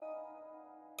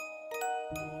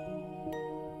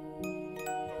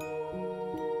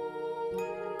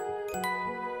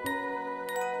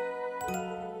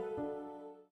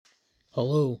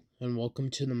Hello, and welcome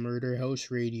to the Murder House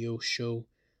Radio Show.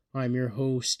 I'm your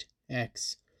host,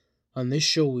 X. On this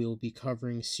show, we will be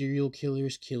covering serial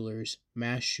killers,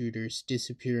 mass shooters,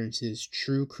 disappearances,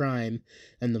 true crime,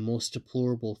 and the most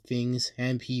deplorable things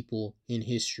and people in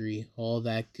history. All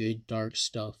that good, dark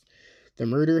stuff. The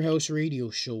Murder House Radio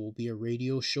Show will be a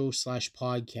radio show /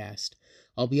 podcast.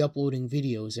 I'll be uploading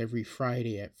videos every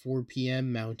Friday at 4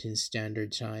 p.m. Mountain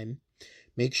Standard Time.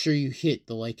 Make sure you hit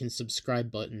the like and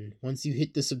subscribe button. Once you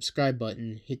hit the subscribe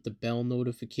button, hit the bell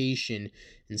notification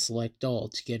and select all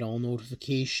to get all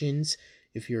notifications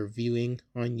if you're viewing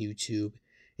on YouTube.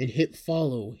 And hit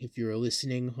follow if you're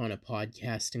listening on a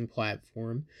podcasting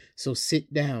platform. So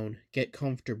sit down, get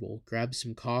comfortable, grab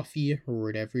some coffee or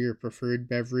whatever your preferred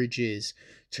beverage is,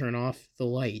 turn off the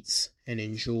lights, and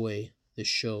enjoy the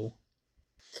show.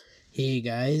 Hey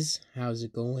guys, how's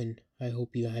it going? I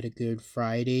hope you had a good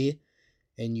Friday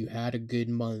and you had a good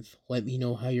month. Let me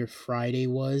know how your Friday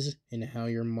was and how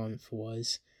your month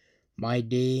was. My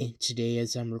day today,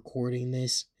 as I'm recording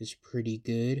this, is pretty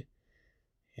good.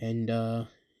 And,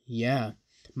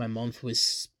 my month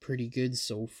was pretty good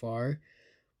so far.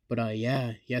 But,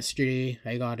 yesterday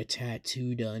I got a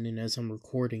tattoo done, and as I'm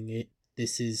recording it,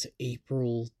 this is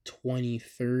April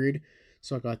 23rd.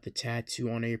 So I got the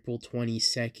tattoo on April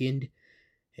 22nd.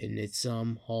 And it's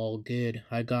all good.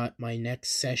 I got my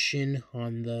next session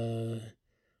on the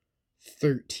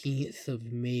 13th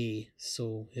of May,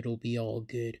 so it'll be all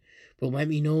good. But let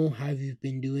me know how you've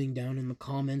been doing down in the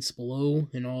comments below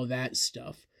and all that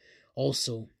stuff.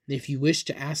 Also, if you wish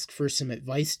to ask for some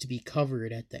advice to be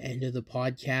covered at the end of the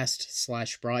podcast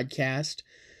 / broadcast,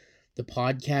 the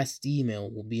podcast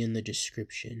email will be in the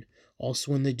description.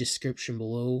 Also in the description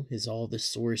below is all the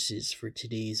sources for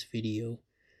today's video.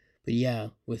 But yeah,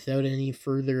 without any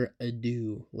further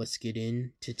ado, let's get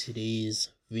into today's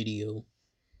video.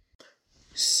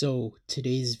 So,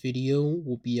 today's video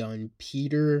will be on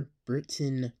Peter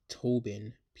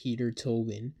Tobin. Peter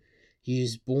Tobin. He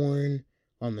was born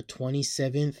on the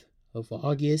 27th of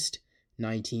August,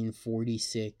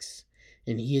 1946.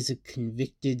 And he is a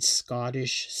convicted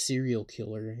Scottish serial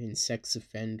killer and sex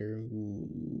offender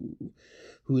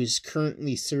who is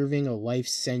currently serving a life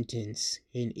sentence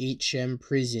in HM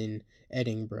Prison,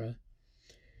 Edinburgh.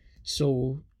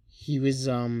 So he was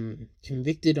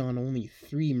convicted on only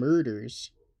 3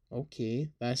 murders. Okay,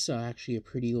 that's actually a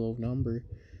pretty low number.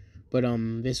 But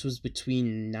this was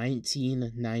between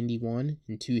 1991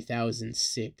 and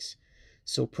 2006.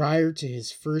 So prior to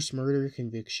his first murder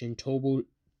conviction, Tobin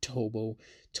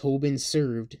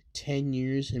served 10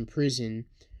 years in prison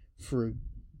for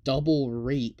double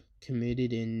rape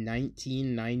committed in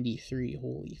 1993.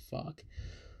 Holy fuck.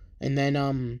 And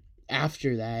then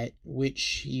after that,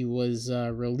 which he was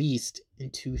released in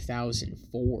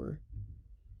 2004.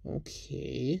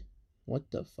 Okay, what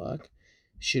the fuck?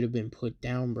 Should have been put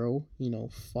down, bro.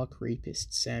 Fuck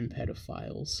rapists and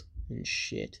pedophiles and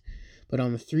shit. But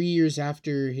 3 years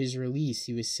after his release,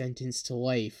 he was sentenced to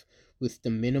life with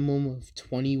the minimum of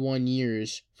 21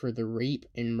 years for the rape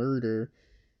and murder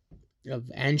of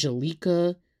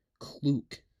Angelica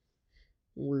Kluke.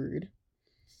 Word.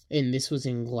 And this was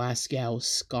in Glasgow,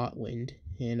 Scotland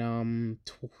in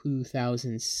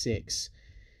 2006.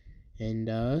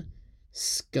 And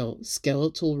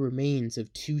skeletal remains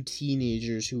of 2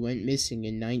 teenagers who went missing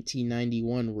in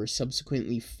 1991 were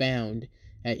subsequently found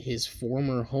at his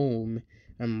former home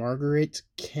in Margaret,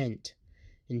 Kent.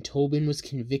 And Tobin was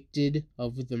convicted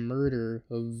of the murder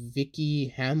of Vicky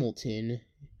Hamilton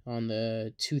on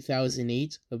the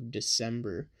 2008 of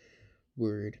December.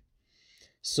 Word.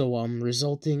 So,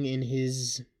 resulting in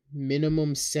his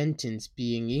minimum sentence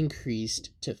being increased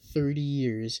to 30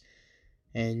 years,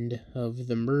 and of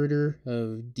the murder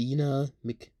of Dina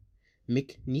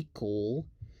McNichol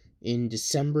in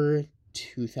December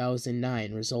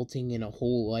 2009, resulting in a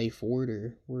whole life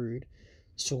order. Word.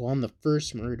 So on the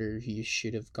first murder, he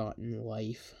should have gotten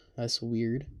life. That's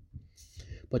weird.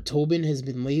 But Tobin has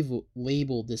been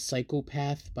labeled a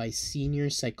psychopath by senior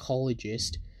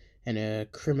psychologist and a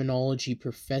criminology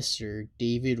professor,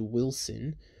 David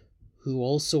Wilson, who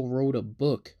also wrote a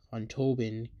book on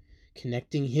Tobin,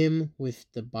 connecting him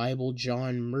with the Bible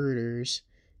John murders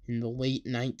in the late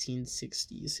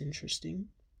 1960s. Interesting.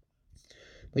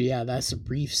 But yeah, that's a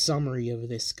brief summary of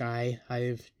this guy.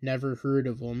 I've never heard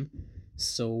of him.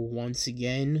 So once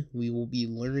again, we will be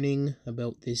learning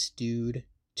about this dude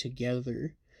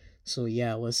together. So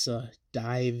yeah, let's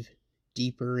dive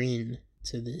deeper in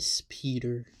to this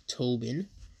Peter Tobin.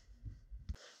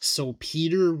 So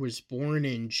Peter was born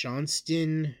in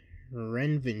Johnston,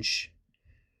 Renfrewshire,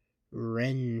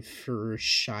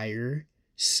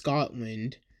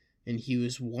 Scotland, and he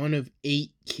was one of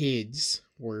 8 kids.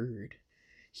 Word.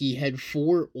 He had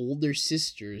 4 older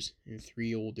sisters and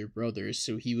 3 older brothers,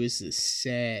 so he was the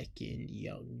second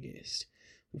youngest.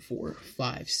 4,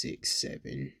 5, 6,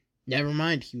 7. Never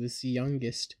mind, he was the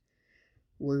youngest.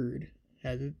 Word.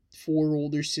 Had 4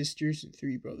 older sisters and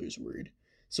 3 brothers. Word.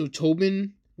 So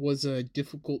Tobin was a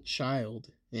difficult child,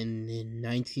 and in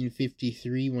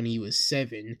 1953, when he was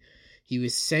 7, he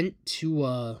was sent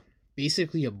to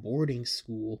basically a boarding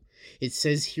school. It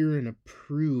says here an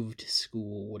approved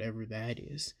school, whatever that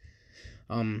is.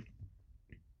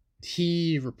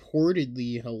 He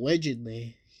allegedly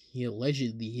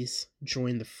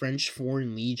joined the French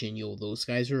Foreign Legion. Yo, those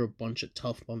guys are a bunch of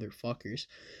tough motherfuckers.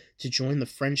 To join the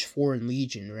French Foreign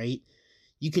Legion, right?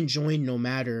 You can join no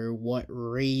matter what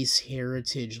race,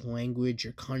 heritage, language,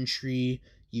 or country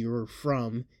you're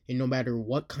from, and no matter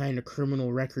what kind of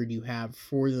criminal record you have,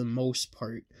 for the most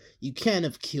part. You can't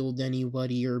have killed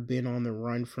anybody or been on the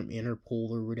run from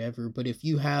Interpol or whatever, but if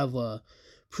you have a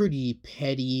pretty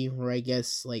petty, or I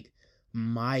guess like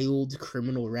mild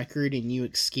criminal record, and you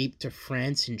escape to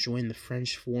France and join the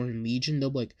French Foreign Legion,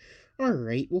 they'll be like,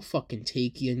 alright, we'll fucking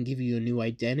take you and give you a new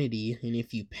identity, and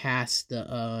if you pass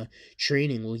the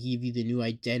training, we'll give you the new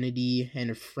identity and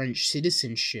a French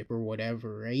citizenship or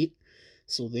whatever, right?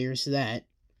 So there's that.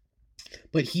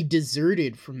 But he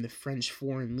deserted from the French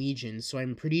Foreign Legion, so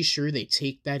I'm pretty sure they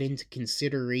take that into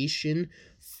consideration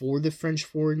for the French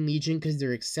Foreign Legion, because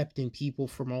they're accepting people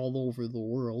from all over the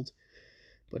world.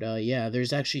 But yeah,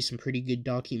 there's actually some pretty good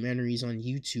documentaries on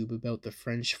YouTube about the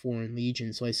French Foreign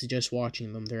Legion, so I suggest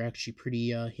watching them. They're actually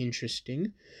pretty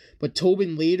interesting. But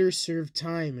Tobin later served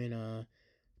time in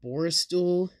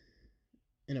Borstal.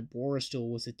 And a Borstal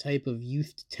was a type of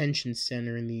youth detention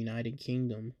center in the United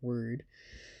Kingdom. Word.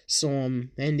 So,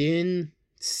 and in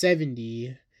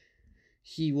 70,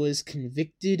 he was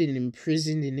convicted and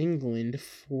imprisoned in England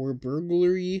for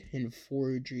burglary and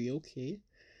forgery. Okay.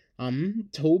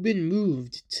 Tobin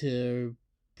moved to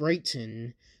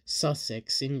Brighton,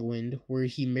 Sussex, England, where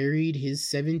he married his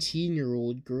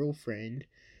 17-year-old girlfriend,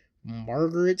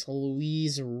 Margaret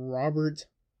Louise Robert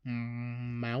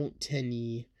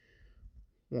Mountney.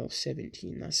 Well,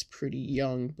 17, that's pretty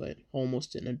young, but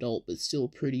almost an adult, but still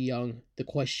pretty young. The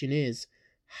question is,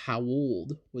 how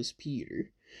old was Peter?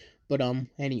 But,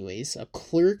 anyways, a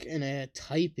clerk and a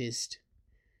typist.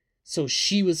 So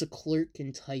she was a clerk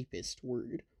and typist,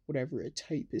 word. Whatever a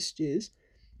typist is.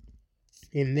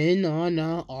 And then on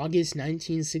August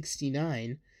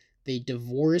 1969, they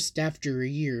divorced after a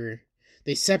year.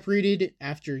 They separated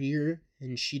after a year,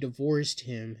 and she divorced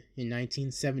him in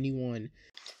 1971.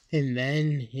 And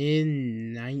then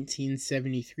in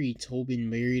 1973, Tobin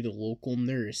married a local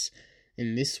nurse,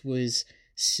 and this was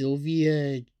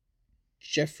Sylvia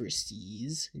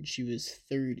Jeffreys, and she was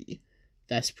 30.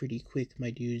 That's pretty quick,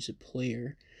 my dude's a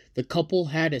player. The couple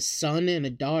had a son and a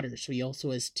daughter, so he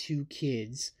also has 2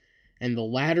 kids, and the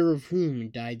latter of whom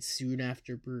died soon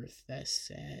after birth. That's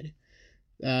sad.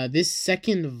 This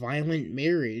second violent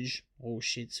marriage, oh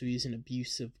shit, so he's an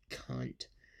abusive cunt,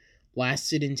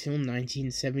 lasted until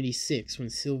 1976, when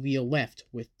Sylvia left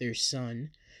with their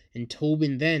son, and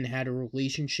Tobin then had a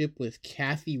relationship with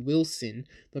Kathy Wilson.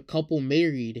 The couple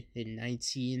married in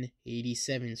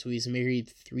 1987, so he's married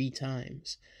 3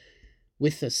 times.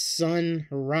 With a son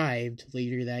arrived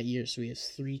later that year, so he has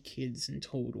 3 kids in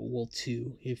total. Well,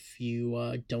 2, if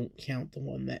you don't count the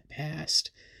one that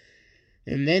passed.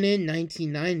 And then in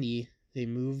 1990, they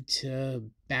moved to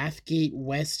Bathgate,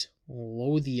 West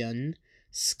Lothian,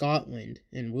 Scotland,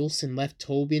 and Wilson left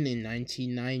Tobin in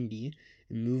 1990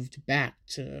 and moved back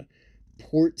to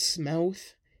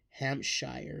Portsmouth,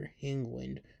 Hampshire,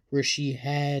 England, where she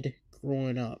had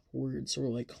grown up. Words were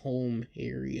like home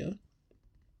area.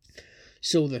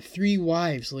 So the 3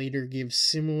 wives later give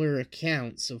similar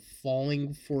accounts of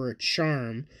falling for a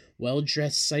charm,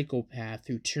 well-dressed psychopath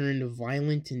who turned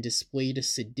violent and displayed a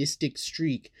sadistic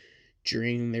streak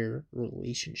during their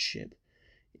relationship.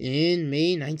 In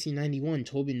May 1991,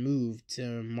 Tobin moved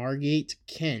to Margate,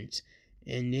 Kent,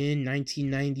 and in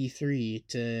 1993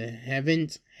 to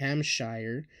Havant,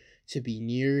 Hampshire, to be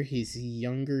near his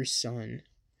younger son.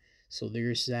 So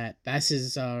there's that. That's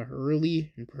his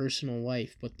early and personal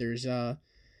life, but there's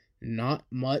not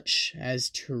much as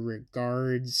to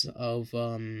regards of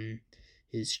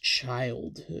his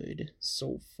childhood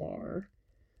so far.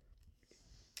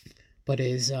 But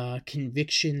his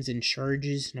convictions and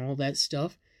charges and all that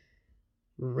stuff.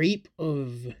 Rape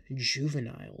of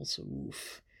juveniles.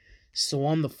 Oof. So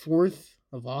on the 4th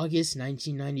of August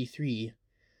 1993,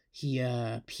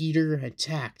 Peter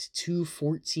attacked two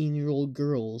 14-year-old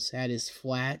girls at his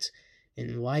flat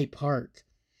in Lye Park.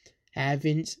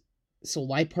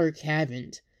 Lye Park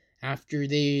haven't, after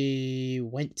they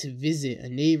went to visit a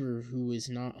neighbor who was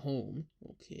not home.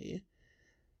 Okay.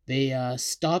 They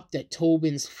stopped at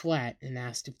Tobin's flat and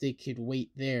asked if they could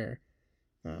wait there.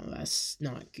 Oh, that's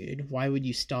not good. Why would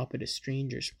you stop at a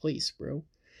stranger's place, bro?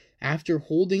 After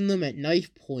holding them at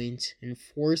knife point and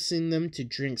forcing them to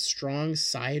drink strong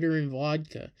cider and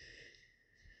vodka,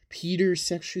 Peter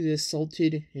sexually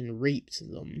assaulted and raped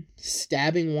them,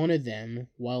 stabbing one of them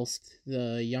whilst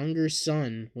the younger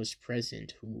son was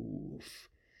present. Oof.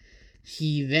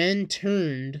 He then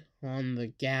turned on the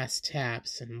gas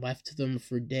taps and left them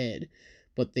for dead,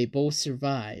 but they both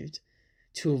survived.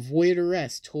 To avoid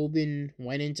arrest, Tobin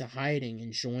went into hiding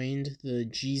and joined the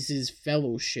Jesus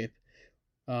Fellowship,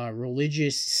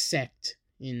 religious sect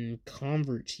in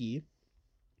Coventry,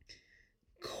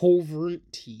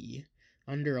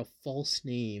 under a false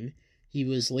name. He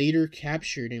was later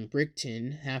captured in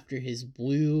Brickton after his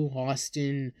blue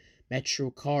Austin Metro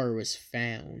car was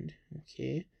found.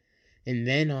 Okay. And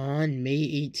then on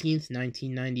May 18th,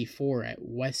 1994, at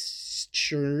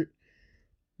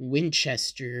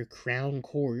Winchester Crown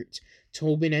Court,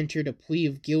 Tobin entered a plea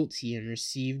of guilty and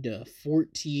received a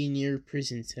 14-year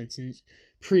prison sentence.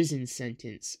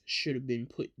 Should have been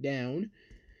put down.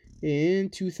 In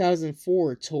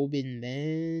 2004, Tobin,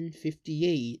 then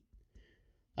 58,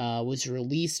 was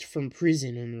released from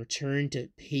prison and returned to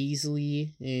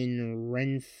Paisley in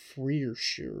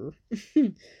Renfrewshire.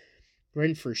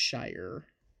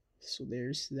 So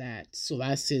there's that. So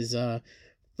that's his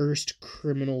first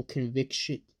criminal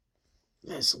conviction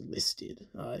as listed.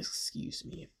 Excuse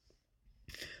me.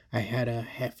 I had a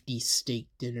hefty steak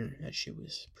dinner. That shit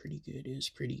was pretty good. It was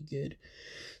pretty good.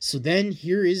 So then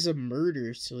here is a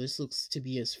murder. So this looks to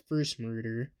be his first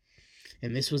murder.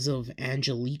 And this was of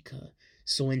Angelica.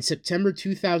 So in September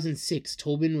 2006,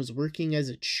 Tobin was working as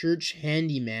a church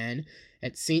handyman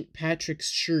at St.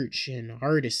 Patrick's Church in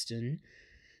Ardiston,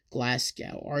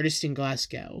 Glasgow.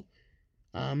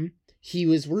 He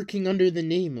was working under the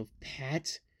name of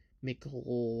Pat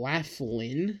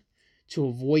McLaughlin to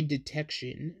avoid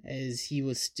detection, as he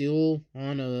was still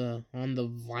on the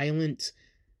violent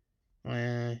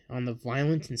and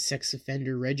sex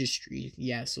offender registry.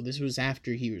 Yeah, so this was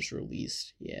after he was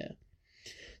released. Yeah.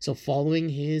 So following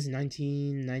his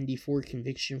 1994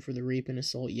 conviction for the rape and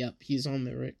assault, he's on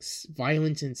the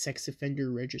violent and sex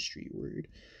offender registry. Word.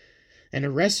 An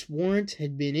arrest warrant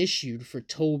had been issued for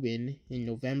Tobin in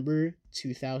November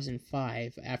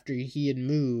 2005 after he had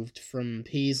moved from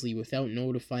Paisley without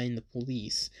notifying the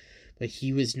police, but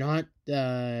he was not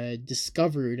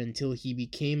discovered until he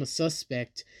became a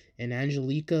suspect in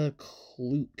Angelica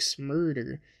Kluk's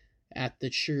murder at the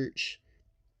church.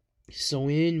 So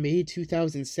in May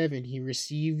 2007, he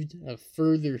received a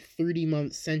further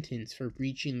 30-month sentence for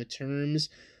breaching the terms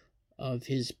of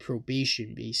his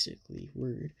probation, basically.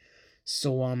 Word.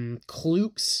 So,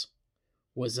 Kluk's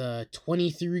was a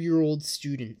 23-year-old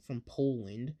student from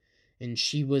Poland, and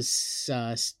she was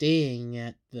staying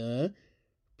at the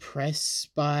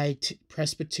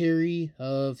Presbytery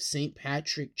of St.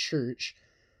 Patrick Church,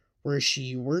 where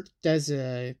she worked as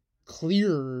a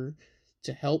clearer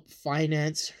to help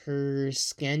finance her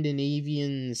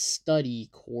Scandinavian study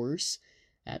course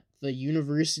at the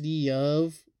University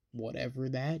of whatever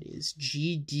that is,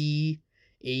 GDANSK.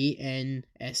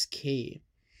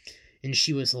 And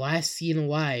she was last seen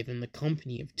alive in the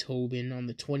company of Tobin on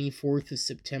the 24th of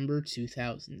September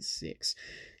 2006.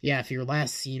 Yeah, if you're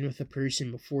last seen with a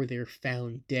person before they're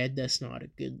found dead, that's not a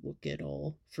good look at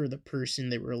all for the person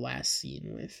they were last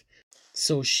seen with.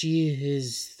 So she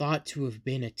is thought to have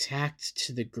been attacked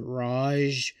to the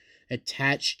garage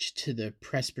attached to the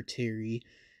presbytery,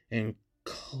 and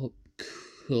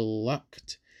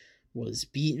Klukt was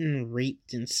beaten,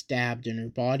 raped, and stabbed, and her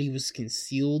body was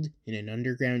concealed in an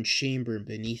underground chamber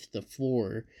beneath the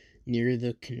floor near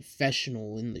the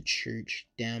confessional in the church.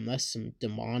 Damn, that's some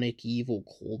demonic, evil,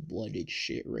 cold-blooded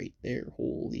shit right there.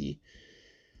 Holy.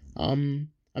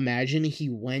 Imagine he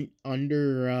went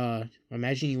to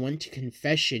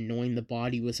confession knowing the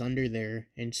body was under there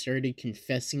and started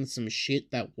confessing some shit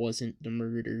that wasn't the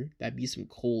murder. That'd be some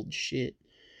cold shit.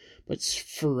 But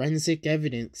forensic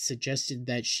evidence suggested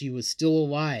that she was still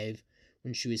alive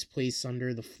when she was placed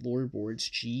under the floorboards.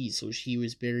 Geez, so she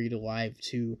was buried alive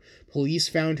too. Police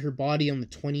found her body on the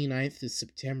 29th of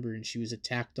September and she was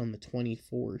attacked on the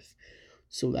 24th.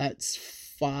 So that's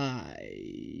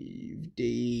 5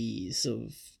 days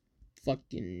of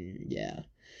fucking, yeah.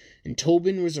 And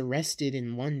Tobin was arrested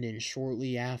in London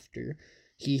shortly after.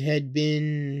 He had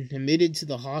been admitted to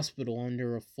the hospital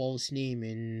under a false name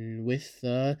and with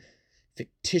a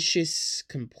fictitious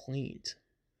complaint.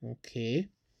 Okay.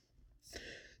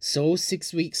 So,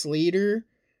 6 weeks later,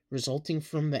 resulting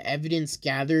from the evidence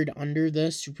gathered under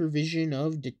the supervision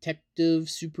of Detective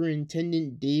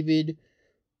Superintendent David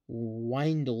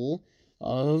Windle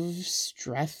of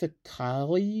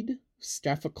Strathclyde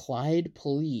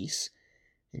Police,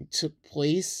 and took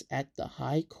place at the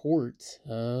High Court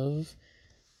of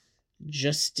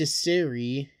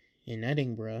Justiciary in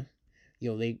Edinburgh.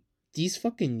 Yo, these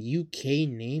fucking UK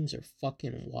names are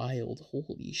fucking wild.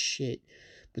 Holy shit.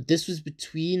 But this was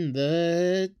between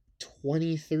the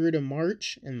 23rd of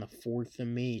March and the 4th of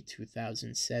May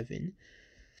 2007.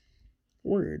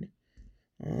 Word.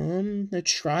 The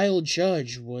trial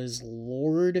judge was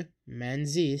Lord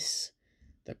Menzies.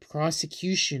 The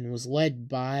prosecution was led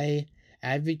by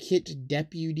Advocate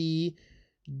Deputy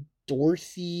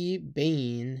Dorothy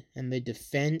Bain and the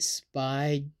defense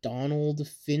by Donald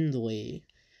Findlay.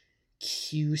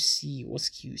 QC. What's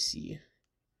QC?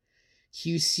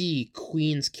 QC,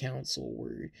 Queen's Counsel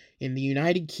word. In the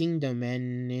United Kingdom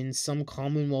and in some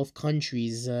Commonwealth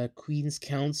countries, Queen's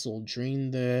Counsel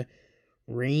during the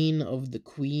reign of the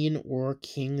Queen or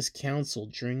King's Counsel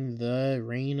during the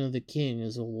reign of the King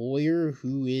is a lawyer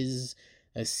who is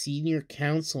a senior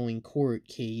counsel in court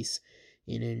case.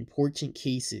 In important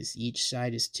cases, each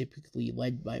side is typically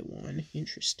led by one.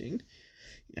 Interesting.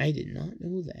 I did not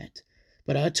know that.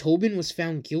 But Tobin was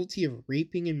found guilty of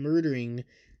raping and murdering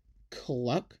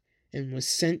Cluck and was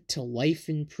sent to life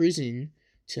in prison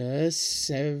to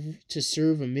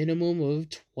serve a minimum of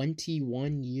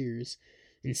 21 years.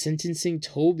 In sentencing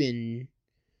Tobin,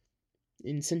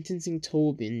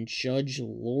 Judge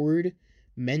Lord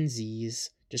Menzies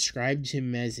described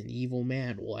him as an evil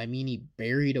man. Well, I mean, he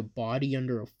buried a body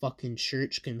under a fucking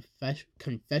church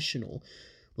confessional.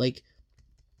 Like,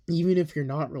 even if you're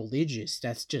not religious,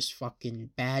 that's just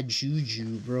fucking bad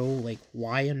juju, bro. Like,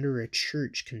 why under a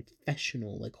church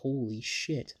confessional? Like, holy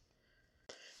shit.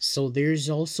 So there's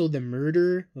also the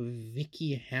murder of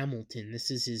Vicky Hamilton.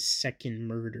 This is his second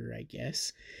murder, I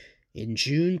guess. In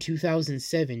June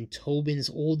 2007, Tobin's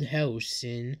old house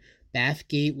in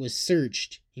Bathgate was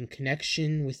searched in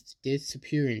connection with the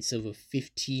disappearance of a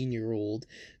 15-year-old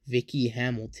Vicky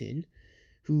Hamilton,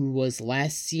 who was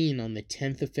last seen on the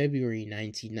 10th of February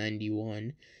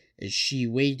 1991 as she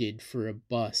waited for a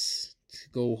bus to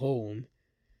go home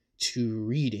to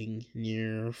Reading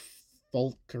near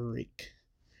Falkirk.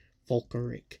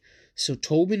 So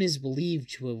Tobin is believed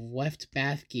to have left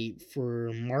Bathgate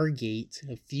for Margate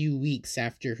a few weeks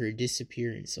after her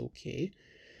disappearance, okay?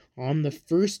 On the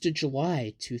 1st of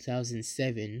July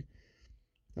 2007,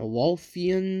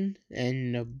 Lothian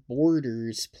and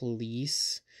Borders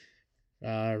Police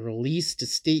released a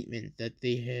statement that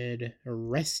they had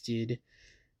arrested,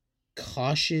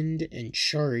 cautioned, and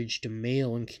charged a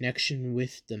male in connection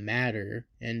with the matter,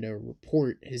 and a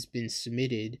report has been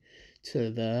submitted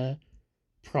to the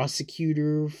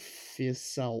prosecutor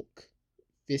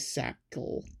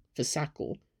Fisacle.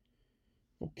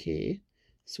 Okay.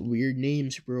 So weird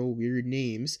names, bro, weird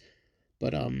names.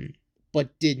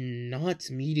 But did not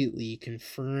immediately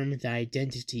confirm the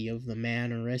identity of the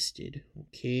man arrested.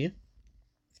 Okay.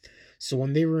 So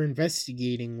when they were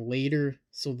investigating later,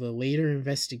 the later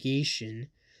investigation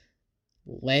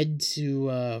led to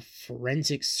a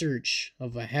forensic search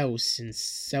of a house in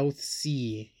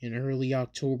Southsea in early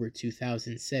October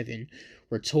 2007,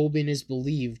 where Tobin is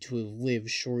believed to have lived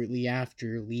shortly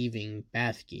after leaving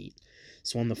Bathgate.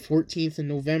 So on the 14th of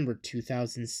November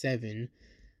 2007,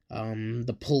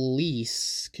 the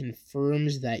police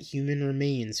confirms that human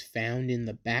remains found in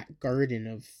the back garden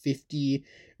of 50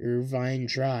 Irvine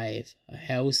Drive, a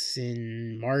house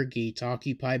in Margate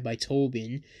occupied by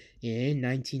Tobin in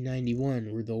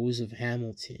 1991, were those of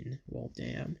Hamilton. Well,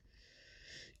 damn.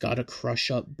 Gotta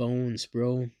crush up bones,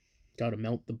 bro. Gotta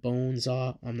melt the bones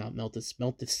off. Melt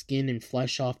the skin and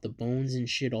flesh off the bones and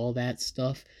shit, all that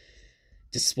stuff.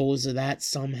 Dispose of that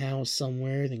somehow,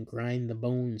 somewhere, then grind the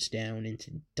bones down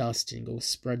into dust and go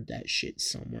spread that shit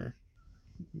somewhere.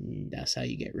 That's how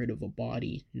you get rid of a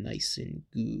body nice and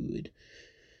good.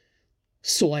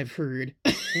 So I've heard.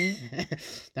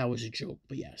 That was a joke,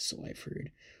 but yeah, so I've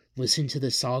heard. Listen to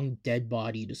the song Dead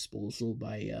Body Disposal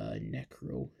by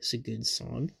Necro. It's a good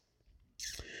song.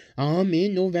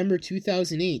 In November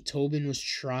 2008, Tobin was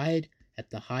tried at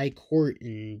the High Court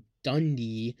in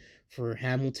Dundee for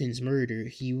Hamilton's murder.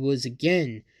 He was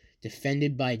again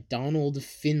defended by Donald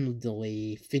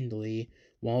Findlay,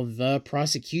 while the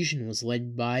prosecution was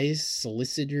led by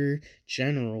Solicitor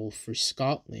General for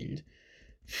Scotland,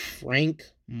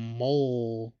 Frank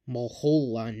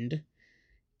Mulholland,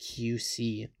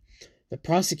 QC. The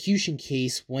prosecution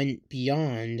case went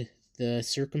beyond the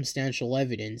circumstantial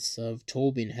evidence of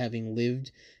Tobin having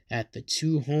lived at the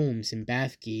two homes in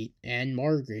Bathgate and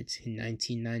Margaret in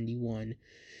 1991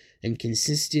 and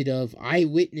consisted of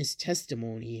eyewitness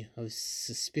testimony of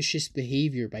suspicious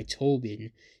behavior by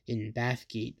Tobin in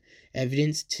Bathgate,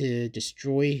 evidence to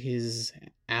destroy his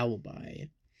alibi,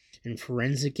 and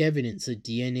forensic evidence of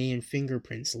DNA and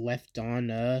fingerprints left on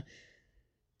a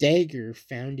dagger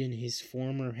found in his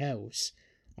former house,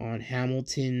 on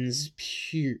Hamilton's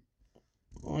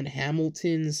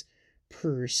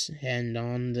purse, and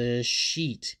on the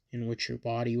sheet in which her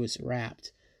body was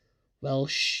wrapped. Well,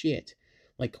 shit.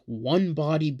 Like, one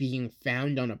body being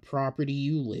found on a property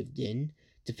you lived in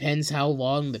depends how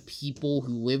long the people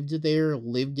who lived there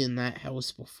lived in that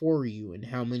house before you and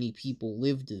how many people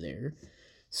lived there.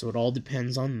 So it all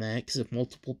depends on that, because if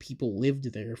multiple people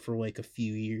lived there for like a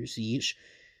few years each,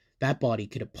 that body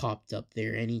could have popped up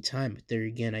there anytime. But there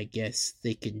again, I guess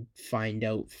they could find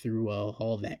out through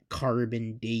all that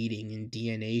carbon dating and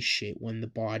DNA shit when the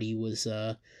body was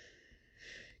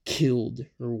killed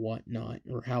or whatnot,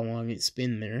 or how long it's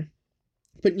been there.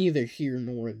 But neither here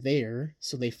nor there.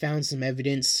 So they found some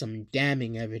evidence, some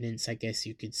damning evidence, I guess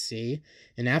you could say.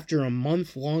 And after a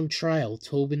month-long trial,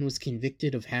 Tobin was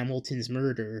convicted of Hamilton's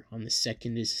murder on the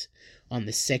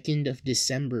 2nd of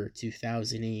December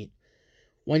 2008.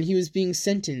 When he was being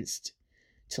sentenced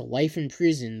to life in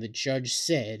prison, the judge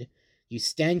said, "You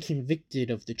stand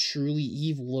convicted of the truly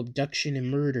evil abduction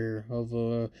and murder of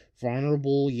a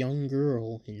vulnerable young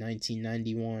girl in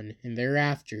 1991, and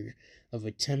thereafter of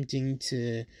attempting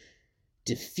to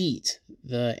defeat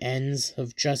the ends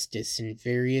of justice in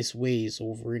various ways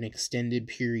over an extended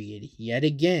period. Yet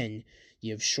again,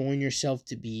 you have shown yourself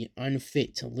to be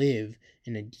unfit to live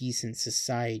in a decent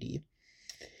society.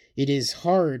 It is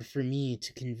hard for me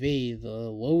to convey the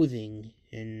loathing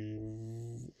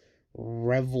and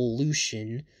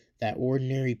revolution that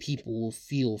ordinary people will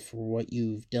feel for what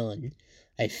you've done.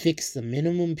 I fixed the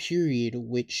minimum period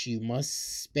which you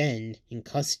must spend in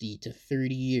custody to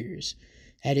 30 years.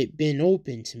 Had it been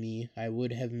open to me, I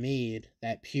would have made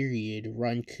that period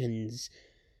run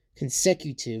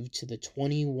consecutive to the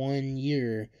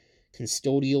 21-year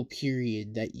custodial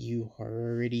period that you are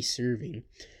already serving.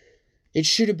 It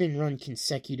should have been run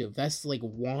consecutive. That's like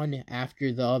one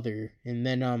after the other. And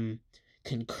then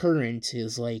concurrent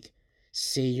is like,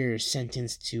 say you're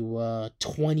sentenced to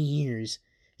 20 years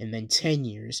and then 10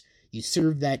 years. You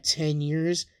serve that 10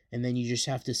 years and then you just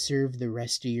have to serve the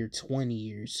rest of your 20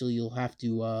 years. So you'll have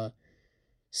to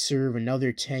serve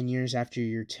another 10 years after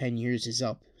your 10 years is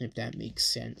up, if that makes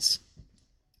sense.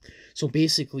 So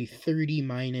basically 30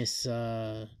 minus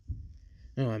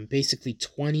basically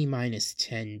 20 minus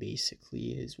 10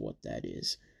 basically is what that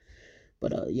is.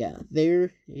 But yeah,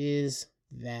 there is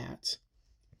that.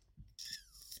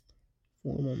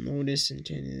 Formal notice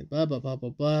intended, blah blah blah blah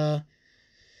blah.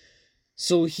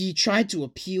 So he tried to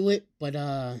appeal it, but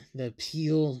the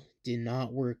appeal did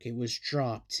not work. It was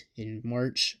dropped in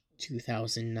March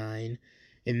 2009.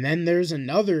 And then there's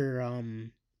another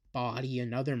body,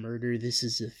 another murder. This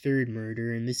is the third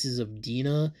murder, and this is of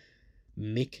Dina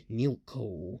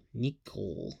Nicol.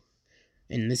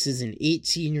 And this is an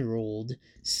 18-year-old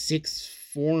sixth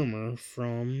former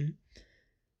from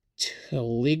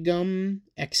Tillingham,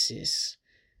 Essex.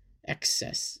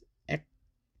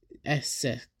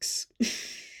 ESSEX.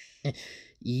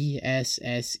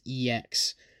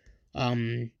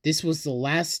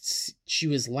 She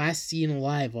was last seen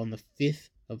alive on the 5th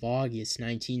of August,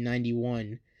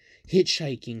 1991,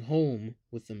 hitchhiking home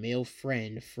with a male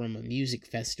friend from a music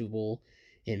festival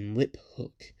in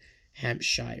Liphook,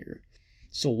 Hampshire.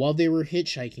 So while they were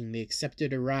hitchhiking, they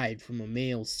accepted a ride from a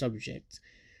male subject.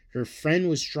 Her friend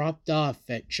was dropped off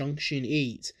at Junction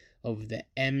 8 of the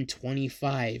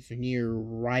M25 near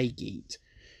Reigate,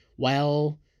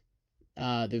 while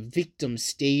the victim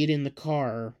stayed in the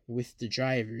car with the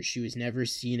driver. She was never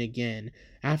seen again.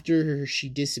 After she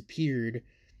disappeared,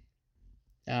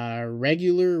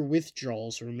 regular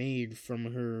withdrawals were made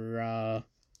from her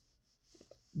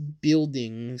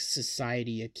building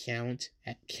society account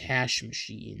at cash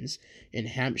machines in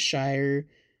Hampshire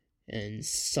and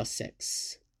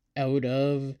Sussex, out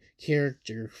of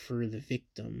character for the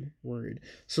victim.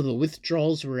 So the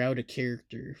withdrawals were out of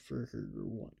character for her or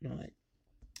whatnot.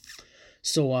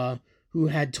 So, who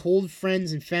had told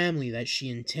friends and family that she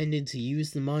intended to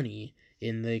use the money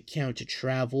in the account to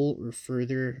travel or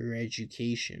further her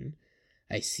education.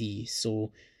 I see.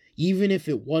 So, even if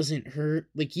it wasn't her,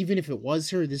 even if it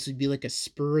was her, this would be like a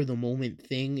spur of the moment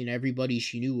thing, and everybody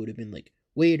she knew would have been like,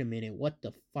 Wait a minute, what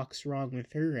the fuck's wrong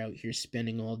with her out here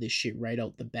spending all this shit right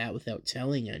out the bat without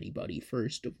telling anybody,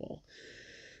 first of all?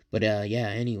 But yeah,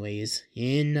 anyways,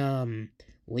 in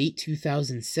late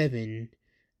 2007,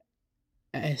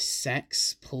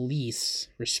 Essex police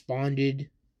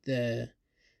the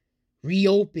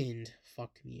reopened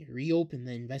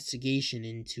the investigation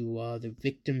into the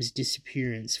victim's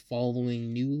disappearance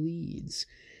following new leads.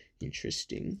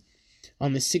 Interesting.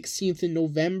 On the 16th of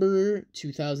November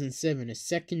 2007, a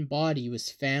second body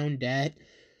was found at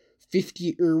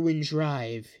 50 Irwin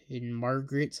Drive in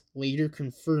Margaret, later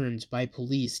confirmed by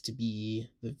police to be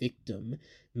the victim,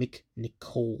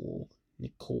 Nicole,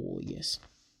 yes.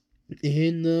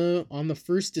 On the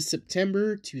 1st of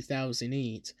September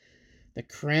 2008, the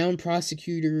Crown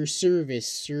Prosecutor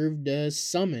Service served a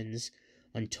summons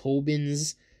on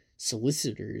Tobin's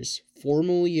solicitors,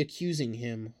 formally accusing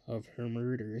him of her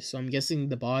murder. So I'm guessing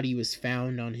the body was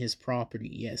found on his property.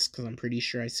 Yes, because I'm pretty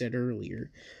sure I said earlier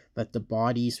that the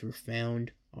bodies were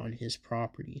found on his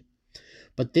property.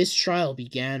 But this trial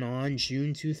began on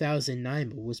June 2009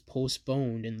 but was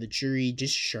postponed and the jury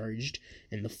discharged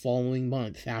in the following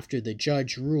month after the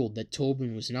judge ruled that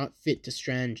Tobin was not fit to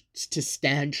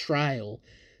stand trial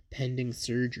pending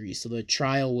surgery. So the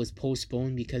trial was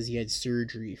postponed because he had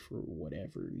surgery for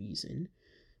whatever reason.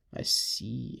 I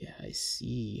see.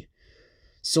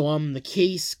 So the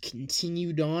case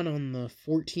continued on the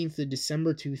 14th of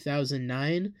December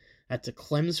 2009 at the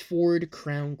Chelmsford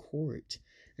Crown Court.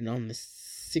 And on the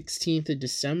 16th of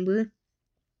December,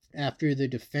 after the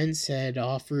defense had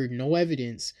offered no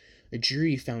evidence, a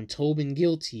jury found Tobin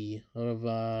guilty of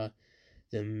the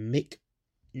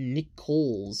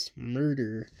Nichols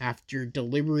murder after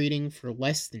deliberating for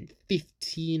less than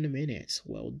 15 minutes.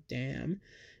 Well, damn.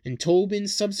 And Tobin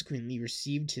subsequently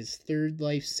received his third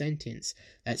life sentence.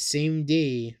 That same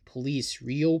day, police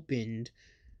reopened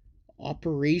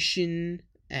Operation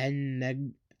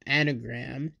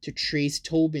Anagram to trace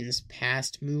Tobin's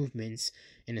past movements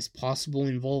and his possible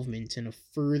involvement in a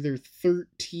further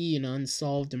 13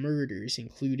 unsolved murders,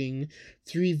 including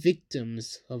 3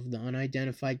 victims of the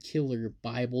unidentified killer,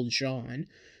 Bible John.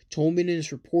 Tobin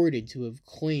is reported to have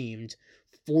claimed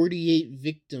 48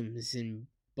 victims in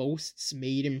boasts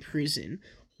made in prison.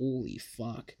 Holy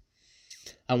fuck.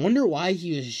 I wonder why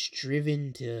he was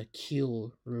driven to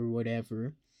kill or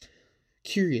whatever.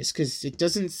 Curious, because it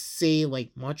doesn't say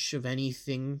much of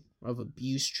anything of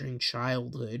abuse during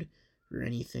childhood or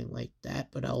anything like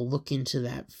that, but I'll look into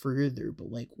that further. But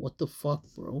what the fuck,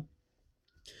 bro?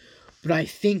 But I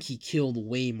think he killed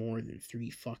way more than 3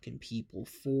 fucking people,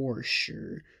 for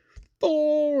sure.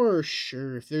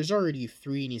 If there's already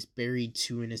 3 and he's buried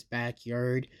 2 in his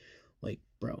backyard,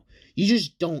 bro, you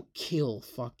just don't kill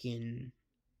fucking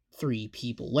 3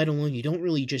 people, let alone you don't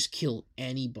really just kill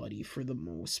anybody for the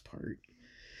most part.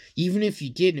 Even if you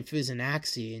did, if it was an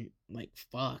accident,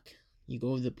 fuck, you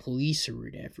go to the police or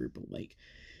whatever, but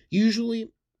usually,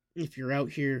 if you're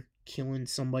out here killing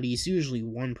somebody, it's usually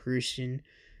one person,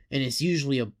 and it's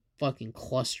usually a fucking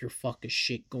clusterfuck of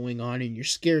shit going on, and you're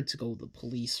scared to go to the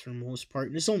police for the most part,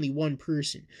 and it's only one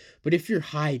person. But if you're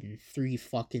hiding 3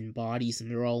 fucking bodies and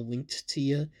they're all linked to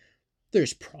you,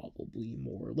 there's probably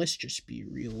more. Let's just be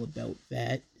real about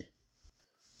that.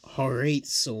 Alright,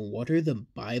 so what are the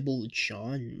Bible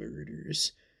John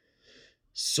murders?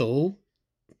 So,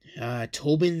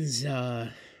 Tobin's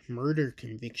murder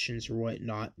convictions or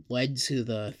whatnot led to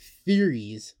the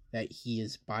theories that he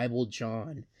is Bible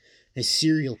John, a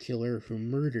serial killer who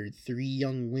murdered 3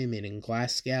 young women in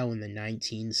Glasgow in the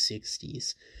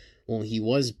 1960s. Well, he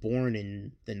was born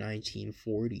in the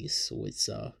 1940s, so it's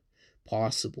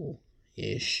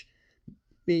possible-ish.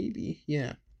 Maybe,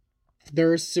 yeah.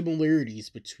 There are similarities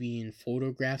between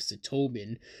photographs of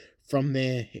Tobin from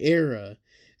the era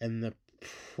and the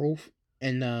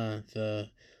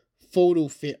photo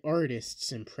fit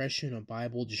artist's impression of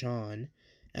Bible John,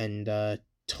 and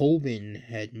Tobin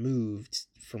had moved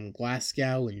from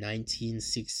Glasgow in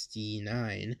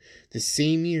 1969, the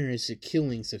same year as the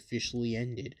killings officially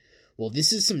ended. Well,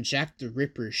 this is some Jack the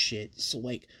Ripper shit, so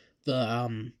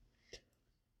the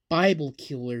Bible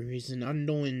killer is an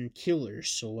unknown killer,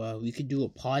 so we could do a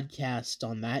podcast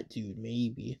on that dude,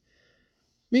 maybe.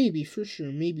 Maybe, for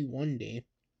sure, maybe one day.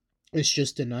 It's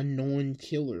just an unknown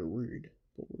killer word.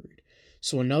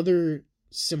 So another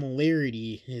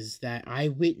similarity is that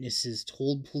eyewitnesses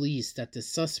told police that the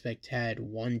suspect had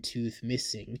 1 tooth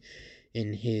missing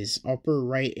in his upper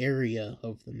right area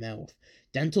of the mouth.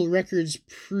 Dental records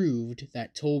proved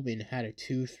that Tobin had a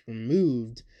tooth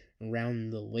removed around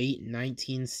the late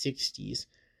 1960s,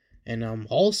 and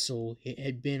also it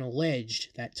had been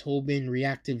alleged that Tobin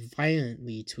reacted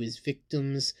violently to his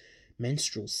victims'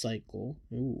 menstrual cycle.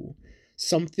 Ooh.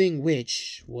 Something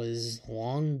which was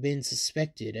long been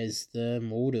suspected as the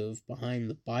motive behind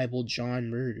the Bible John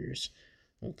murders.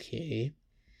 Okay.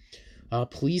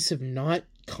 Police have not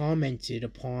commented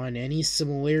upon any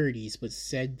similarities, but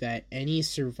said that any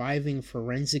surviving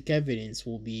forensic evidence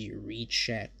will be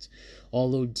rechecked.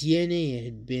 Although DNA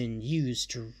had been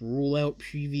used to rule out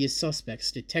previous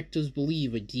suspects, detectives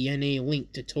believe a DNA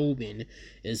link to Tobin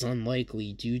is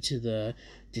unlikely due to the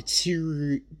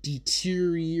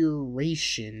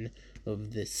deterioration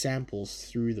of the samples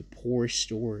through the poor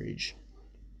storage.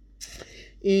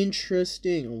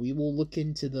 Interesting. We will look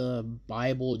into the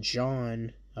Bible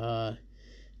John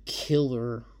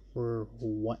killer or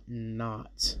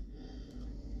whatnot.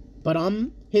 But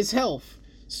his health.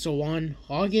 So on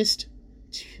August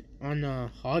the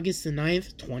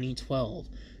 9th, 2012,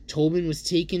 Tobin was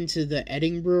taken to the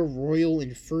Edinburgh Royal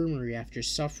Infirmary after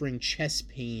suffering chest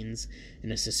pains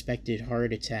and a suspected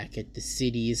heart attack at the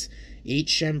city's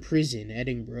HM prison,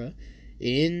 Edinburgh.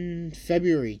 In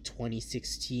February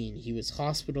 2016, he was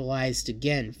hospitalized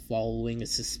again following a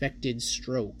suspected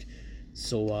stroke.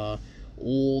 So,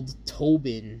 old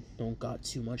Tobin don't got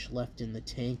too much left in the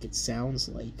tank, it sounds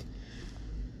like.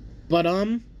 But,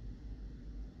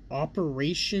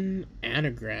 Operation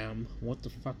Anagram. What the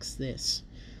fuck's this?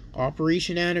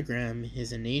 Operation Anagram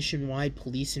is a nationwide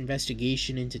police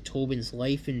investigation into Tobin's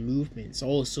life and movements.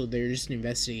 Also, they're just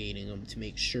investigating him to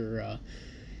make sure,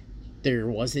 there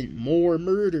wasn't more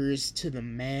murders to the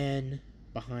man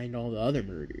behind all the other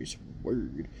murders.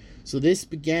 Word. So this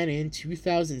began in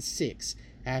 2006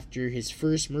 after his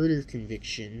first murder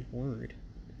conviction. Word.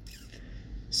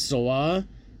 So,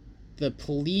 the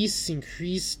police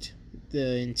increased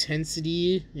the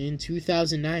intensity in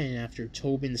 2009 after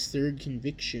Tobin's third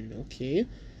conviction. Okay.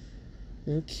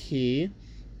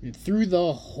 And through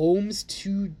the Holmes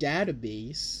 2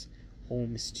 database,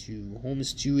 Holmes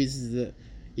 2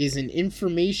 is an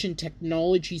information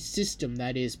technology system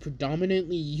that is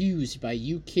predominantly used by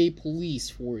UK police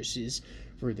forces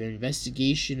for the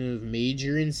investigation of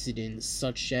major incidents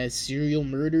such as serial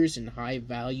murders and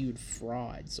high-valued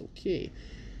frauds. Okay.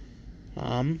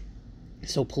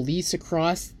 So police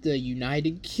across the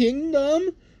United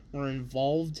Kingdom are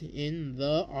involved in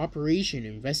the operation,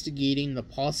 investigating the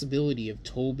possibility of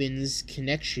Tobin's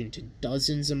connection to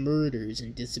dozens of murders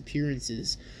and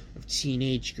disappearances of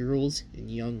teenage girls and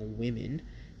young women.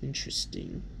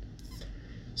 Interesting.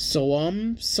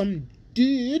 So, some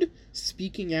dude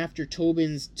speaking after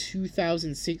Tobin's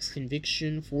 2006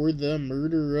 conviction for the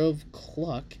murder of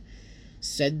Cluck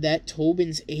said that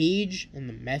Tobin's age and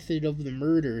the method of the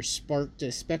murder sparked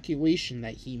a speculation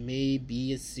that he may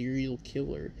be a serial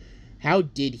killer. How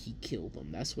did he kill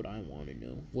them? That's what I want to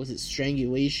know. Was it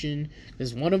strangulation?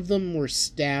 Because one of them were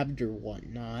stabbed or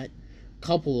whatnot. A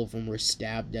couple of them were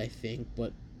stabbed, I think,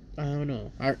 but I don't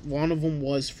know. One of them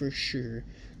was for sure.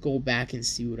 Go back and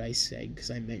see what I said, because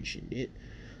I mentioned it.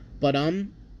 But,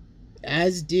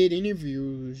 as did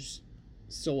interviewers.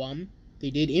 So, they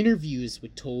did interviews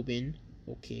with Tobin.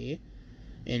 Okay.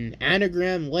 An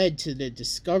anagram led to the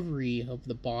discovery of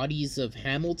the bodies of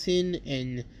Hamilton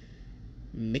and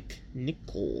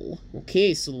McNichol.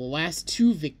 Okay, so the last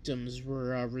two victims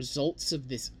were results of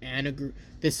this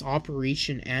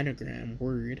Operation Anagram.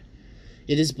 Word.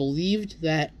 It is believed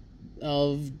that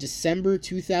of December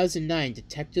 2009,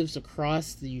 detectives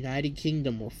across the United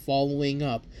Kingdom were following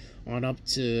up on up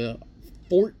to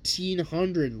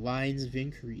 1,400 lines of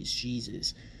inquiries.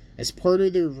 Jesus. As part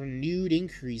of their renewed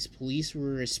inquiries, police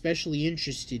were especially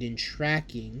interested in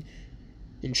tracking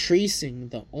and tracing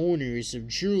the owners of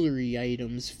jewelry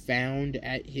items found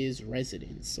at his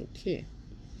residence. Okay.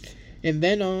 And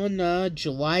then on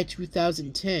July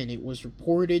 2010, it was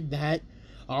reported that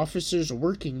officers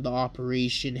working the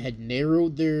operation had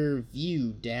narrowed their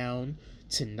view down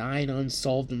to 9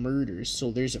 unsolved murders.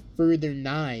 So there's a further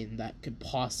 9 that could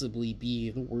possibly be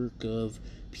the work of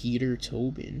Peter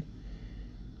Tobin.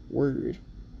 Word.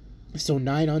 So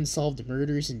 9 unsolved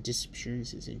murders and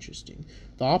disappearances. Interesting.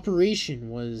 The operation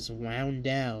was wound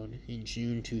down in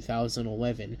June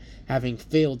 2011, having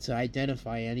failed to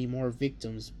identify any more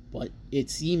victims, but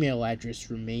its email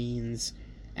address remains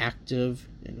active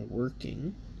and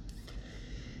working.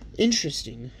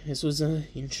 Interesting. This was an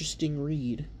interesting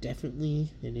read.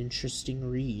 Definitely an interesting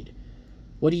read.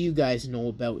 What do you guys know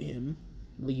about him?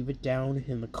 Leave it down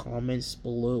in the comments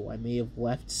below. I may have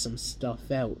left some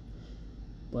stuff out.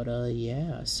 But,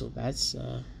 yeah, so that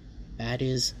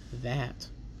is that.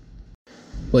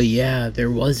 But yeah, there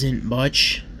wasn't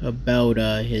much about,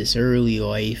 his early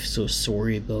life, so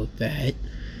sorry about that.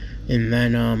 And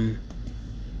then,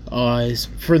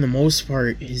 For the most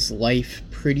part, his life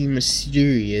pretty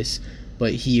mysterious,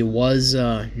 but he was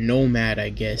a nomad, I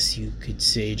guess you could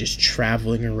say, just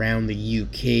traveling around the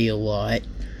UK a lot.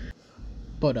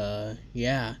 But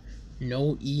yeah,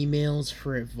 no emails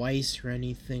for advice or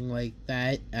anything like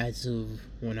that as of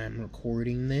when I'm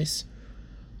recording this.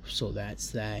 So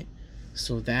that's that.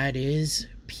 So that is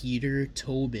Peter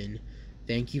Tobin.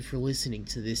 Thank you for listening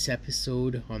to this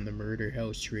episode on the Murder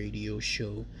House Radio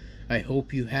Show. I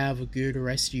hope you have a good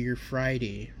rest of your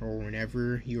Friday or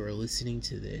whenever you are listening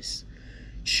to this.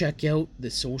 Check out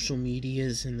the social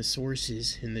medias and the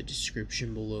sources in the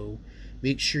description below.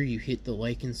 Make sure you hit the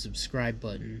like and subscribe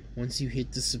button. Once you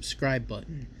hit the subscribe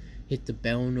button, hit the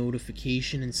bell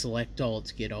notification and select all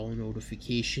to get all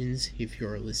notifications if you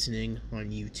are listening on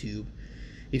YouTube.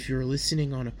 If you're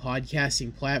listening on a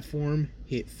podcasting platform,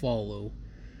 hit follow.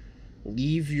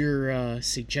 Leave your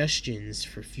suggestions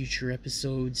for future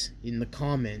episodes in the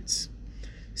comments.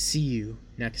 See you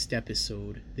next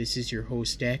episode. This is your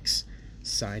host X,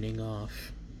 signing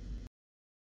off.